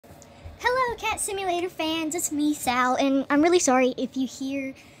Hello, Cat Simulator fans. It's me, Sal, and I'm really sorry if you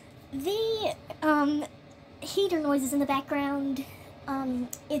hear the heater noises in the background.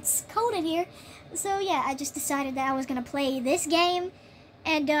 It's cold in here, so yeah, I just decided that I was gonna play this game,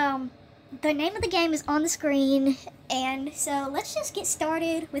 and the name of the game is on the screen, and so let's just get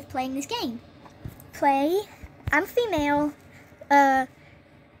started with playing this game. Play. I'm female.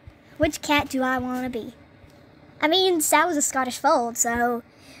 Which cat do I want to be? I mean, Sal was a Scottish fold, so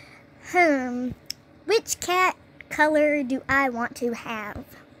which cat color do I want to have?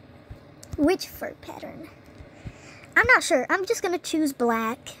 Which fur pattern? I'm not sure. I'm just gonna choose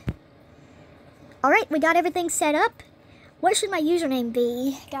black. Alright, we got everything set up. What should my username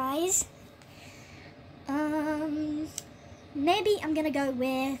be, guys? Maybe I'm gonna go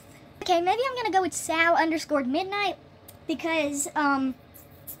with... Okay, maybe I'm gonna go with Sal_midnight because, I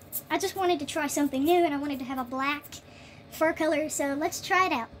just wanted to try something new and I wanted to have a black fur color, so let's try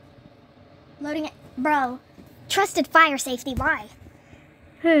it out. Loading it. Bro. Trusted fire safety, why?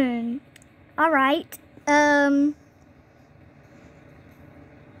 Alright.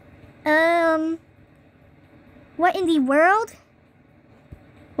 What in the world?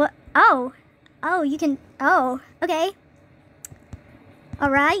 What? Oh, you can, okay.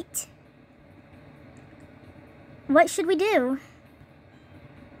 Alright. What should we do?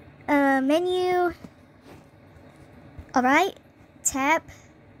 Menu. Alright. Tap.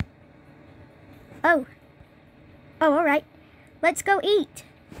 Oh, alright. Let's go eat.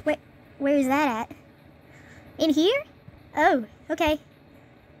 Wait, where is that at? In here? Oh, okay.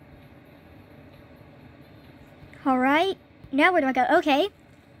 Alright. Now where do I go? Okay.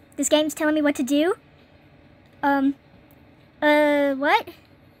 This game's telling me what to do. What?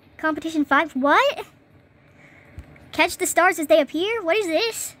 Competition 5? What? Catch the stars as they appear? What is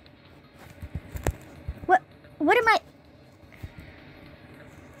this? What am I...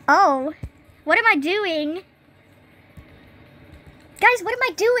 Oh. What am I doing? Guys, what am I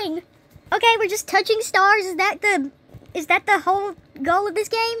doing? Okay, we're just touching stars. Is that the whole goal of this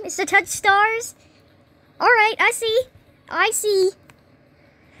game? Is to touch stars? Alright, I see.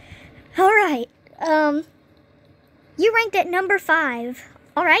 Alright. You ranked at number 5.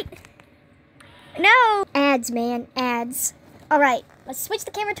 Alright. No! Ads, man. Ads. Alright, let's switch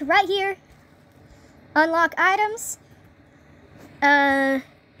the camera to right here. Unlock items.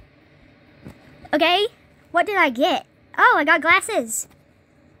 Okay. What did I get? Oh, I got glasses.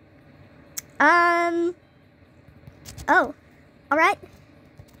 Oh. Alright.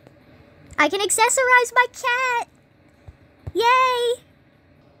 I can accessorize my cat. Yay!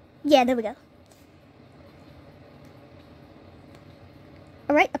 Yeah, there we go.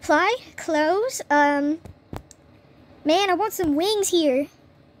 Alright, apply, close. Man, I want some wings here.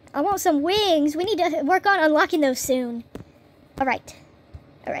 I want some wings. We need to work on unlocking those soon. Alright.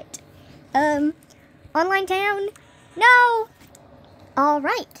 Online town? No!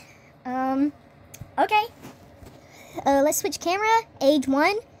 Alright. Okay. Let's switch camera. Age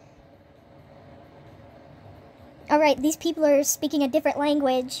 1. Alright, these people are speaking a different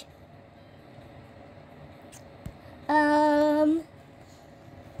language.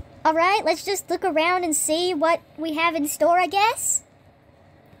 Alright, let's just look around and see what we have in store, I guess.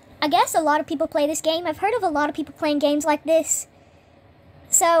 I guess a lot of people play this game. I've heard of a lot of people playing games like this.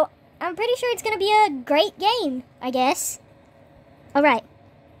 So, I'm pretty sure it's going to be a great game, I guess. Alright.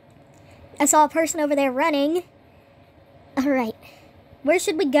 I saw a person over there running. Alright. Where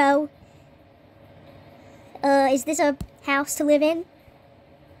should we go? Is this a house to live in?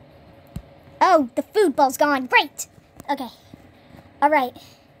 Oh, the food bowl's gone. Great! Okay. Alright.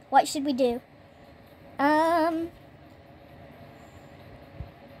 What should we do? I'm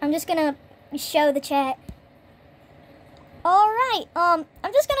just gonna show the chat. Alright, I'm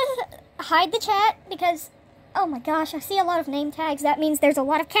just gonna hide the chat because, oh my gosh, I see a lot of name tags. That means there's a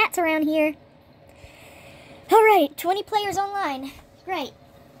lot of cats around here. Alright, 20 players online. Great.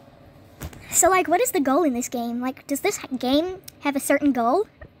 So, like, what is the goal in this game? Like, does this game have a certain goal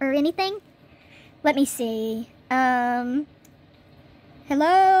or anything? Let me see.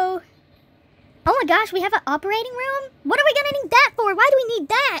 Hello? Oh my gosh, we have an operating room? What are we gonna need that for? Why do we need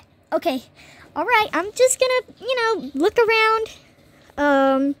that? Okay, alright, I'm just gonna, look around.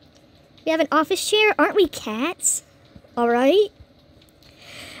 We have an office chair. Aren't we cats? Alright.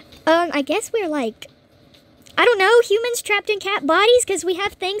 I guess we're like, I don't know, humans trapped in cat bodies because we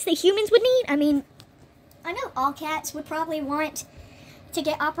have things that humans would need. I mean, I know all cats would probably want to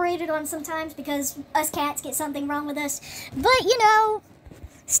get operated on sometimes because us cats get something wrong with us. But,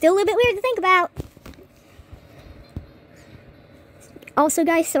 still a little bit weird to think about. Also,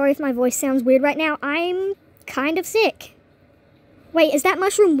 guys, sorry if my voice sounds weird right now. I'm kind of sick. Wait, is that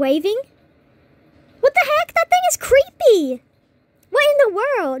mushroom waving? What the heck? That thing is creepy. What in the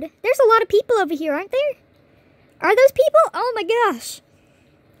world? There's a lot of people over here, aren't there? Are those people? Oh my gosh.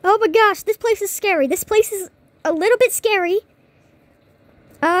 Oh my gosh, this place is scary. This place is a little bit scary.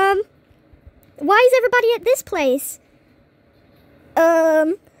 Why is everybody at this place?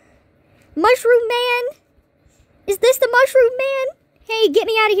 Mushroom Man? Is this the Mushroom Man? Hey, get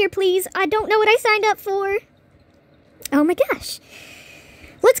me out of here, please. I don't know what I signed up for. Oh my gosh.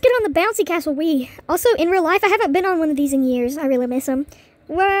 Let's get on the bouncy castle Wii. Also, in real life, I haven't been on one of these in years. I really miss them.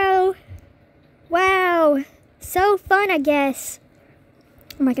 Whoa. Wow. So fun, I guess.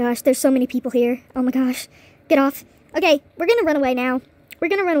 Oh my gosh, there's so many people here. Oh my gosh. Get off. Okay, we're gonna run away now. We're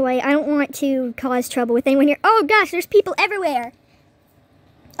gonna run away. I don't want to cause trouble with anyone here. Oh gosh, there's people everywhere.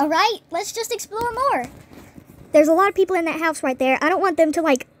 Alright, let's just explore more. There's a lot of people in that house right there. I don't want them to,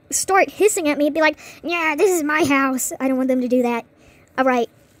 like, start hissing at me and be like, yeah, this is my house. I don't want them to do that. Alright.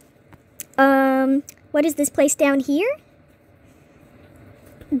 What is this place down here?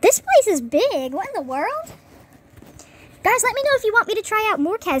 This place is big. What in the world? Guys, let me know if you want me to try out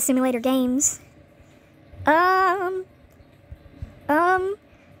more CAD Simulator games. I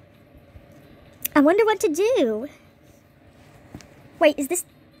wonder what to do. Wait, is this...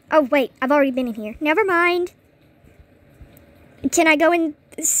 Oh, wait, I've already been in here. Never mind. Can I go in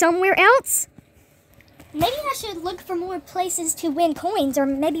somewhere else? Maybe I should look for more places to win coins, or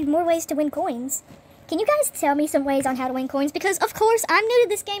maybe more ways to win coins. Can you guys tell me some ways on how to win coins? Because, of course, I'm new to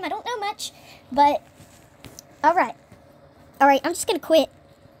this game. I don't know much, but... Alright. Alright, I'm just gonna quit.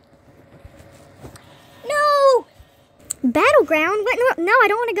 No! Battleground? What? No, I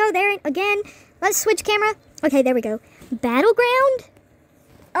don't want to go there again. Let's switch camera. Okay, there we go. Battleground?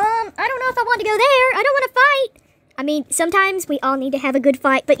 I don't know if I want to go there. I don't want to fight. I mean, sometimes we all need to have a good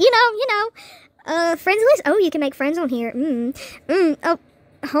fight, but you know. Friends list? Oh, you can make friends on here. Oh,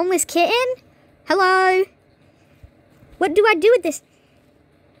 homeless kitten? Hello? What do I do with this?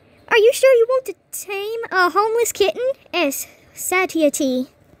 Are you sure you want to tame a homeless kitten? S. Satiety.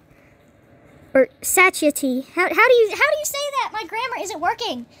 Or satiety. How do you say that? My grammar isn't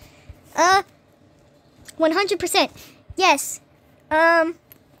working. 100%. Yes. I'm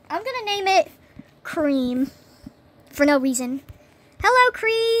gonna name it Cream. For no reason. Hello,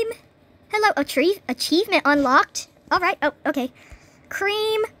 Cream. Hello. Achievement unlocked. Alright. Oh, okay.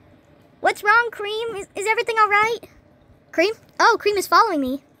 Cream. What's wrong, Cream? Is everything alright? Cream? Oh, Cream is following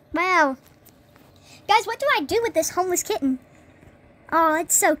me. Wow. Guys, what do I do with this homeless kitten? Oh,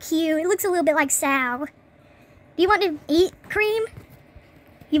 it's so cute. It looks a little bit like Sal. Do you want to eat, Cream?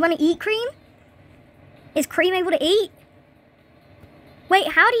 You want to eat, Cream? Is Cream able to eat? Wait,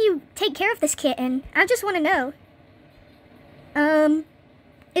 how do you take care of this kitten? I just want to know.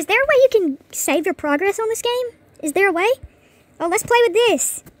 Is there a way you can save your progress on this game? Is there a way? Oh, let's play with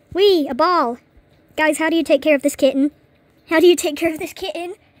this. Wee, a ball. Guys, how do you take care of this kitten? How do you take care of this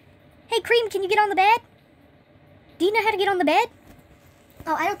kitten? Hey, Cream, can you get on the bed? Do you know how to get on the bed?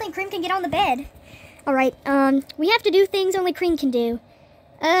 Oh, I don't think Cream can get on the bed. Alright, we have to do things only Cream can do.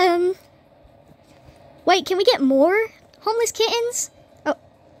 Wait, can we get more homeless kittens? Oh.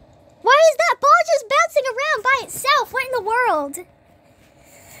 Why is that ball just bouncing around by itself? What in the world?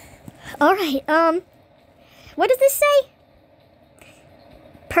 Alright, what does this say?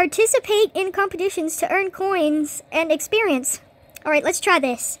 Participate in competitions to earn coins and experience. Alright, let's try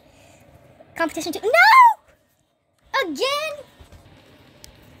this. Competition 2. No! Again?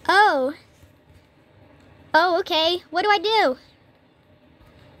 Oh. Oh, okay. What do I do?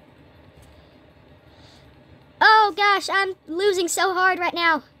 Oh, gosh, I'm losing so hard right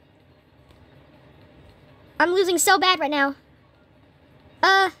now. I'm losing so bad right now.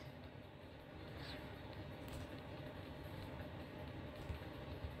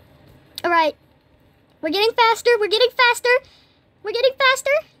 Alright. We're getting faster. We're getting faster. We're getting faster.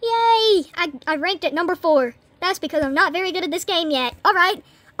 Yay. I ranked at number 4. That's because I'm not very good at this game yet. Alright.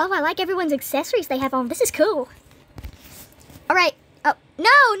 Oh, I like everyone's accessories they have on. This is cool. Alright. Oh,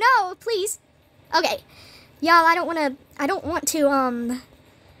 no, please. Okay. Y'all, I don't want to,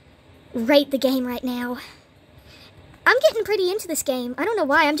 rate the game right now. I'm getting pretty into this game. I don't know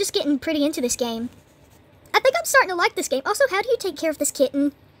why. I'm just getting pretty into this game. I think I'm starting to like this game. Also, how do you take care of this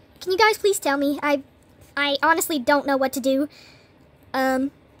kitten? Can you guys please tell me? I honestly don't know what to do.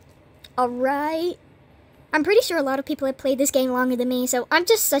 Alright. I'm pretty sure a lot of people have played this game longer than me, so I'm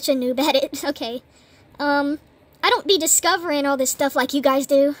just such a noob at it. Okay. I don't be discovering all this stuff like you guys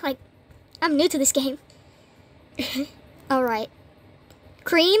do. Like, I'm new to this game. Alright.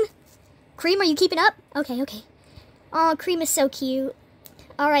 Cream? Cream, are you keeping up? Okay. Oh, Cream is so cute.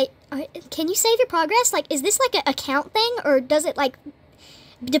 Alright. Can you save your progress? Like, is this like an account thing? Or does it like...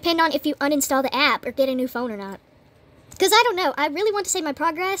 depend on if you uninstall the app or get a new phone or not. Because I don't know. I really want to save my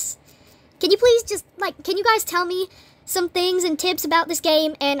progress. Can you please just, like, can you guys tell me some things and tips about this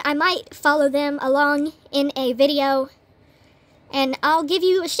game, and I might follow them along in a video, and I'll give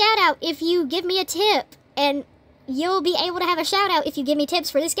you a shout out if you give me a tip, and you'll be able to have a shout out if you give me tips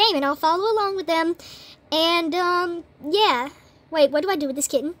for this game, and I'll follow along with them. And yeah, wait, what do I do with this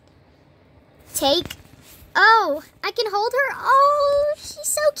kitten? Take. Oh, I can hold her. Oh, she's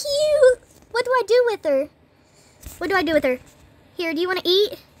so cute. What do I do with her? What do I do with her? Here, do you want to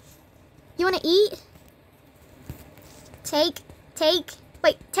eat? You want to eat? Take.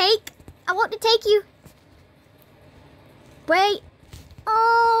 Wait, take. I want to take you. Wait.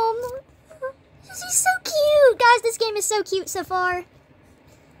 Oh, she's so cute. Guys, this game is so cute so far.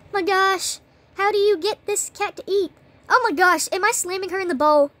 My gosh. How do you get this cat to eat? Oh my gosh, am I slamming her in the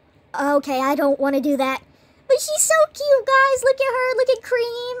bowl? Okay, I don't want to do that. But she's so cute, guys. Look at her. Look at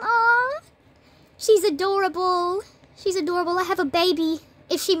Cream. Aw. She's adorable. She's adorable. I have a baby.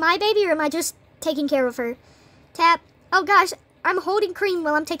 Is she my baby or am I just taking care of her? Tap. Oh gosh, I'm holding Cream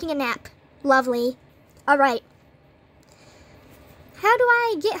while I'm taking a nap. Lovely. Alright. How do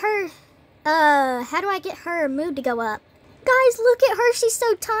I get her mood to go up? Guys, look at her. She's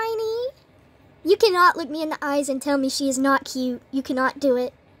so tiny. You cannot look me in the eyes and tell me she is not cute. You cannot do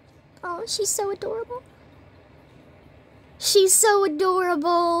it. Oh, she's so adorable. She's so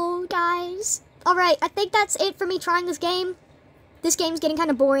adorable, guys. Alright, I think that's it for me trying this game. This game's getting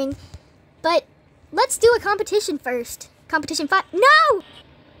kind of boring. But let's do a competition first. Competition 5. No!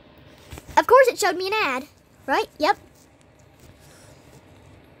 Of course it showed me an ad. Right? Yep.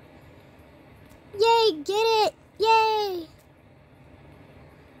 Yay, get it. Yay.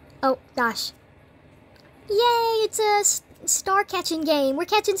 Oh, gosh. Yay, it's a star catching game. We're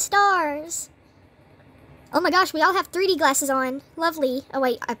catching stars. Oh my gosh, we all have 3D glasses on. Lovely. Oh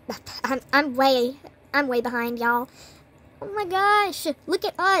wait, I'm way behind, y'all. Oh my gosh, look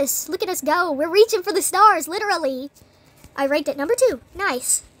at us. Look at us go. We're reaching for the stars, literally. I ranked at number 2.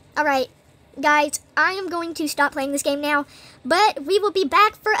 Nice. Alright, guys, I am going to stop playing this game now. But we will be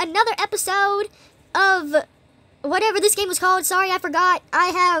back for another episode of whatever this game was called. Sorry, I forgot. I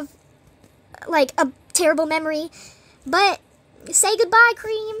have, like, a terrible memory. But say goodbye,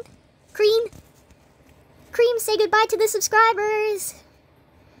 Cream. Cream, say goodbye to the subscribers.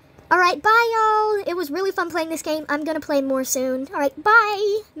 Alright, bye, y'all. It was really fun playing this game. I'm gonna play more soon. Alright,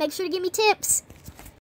 bye. Make sure to give me tips.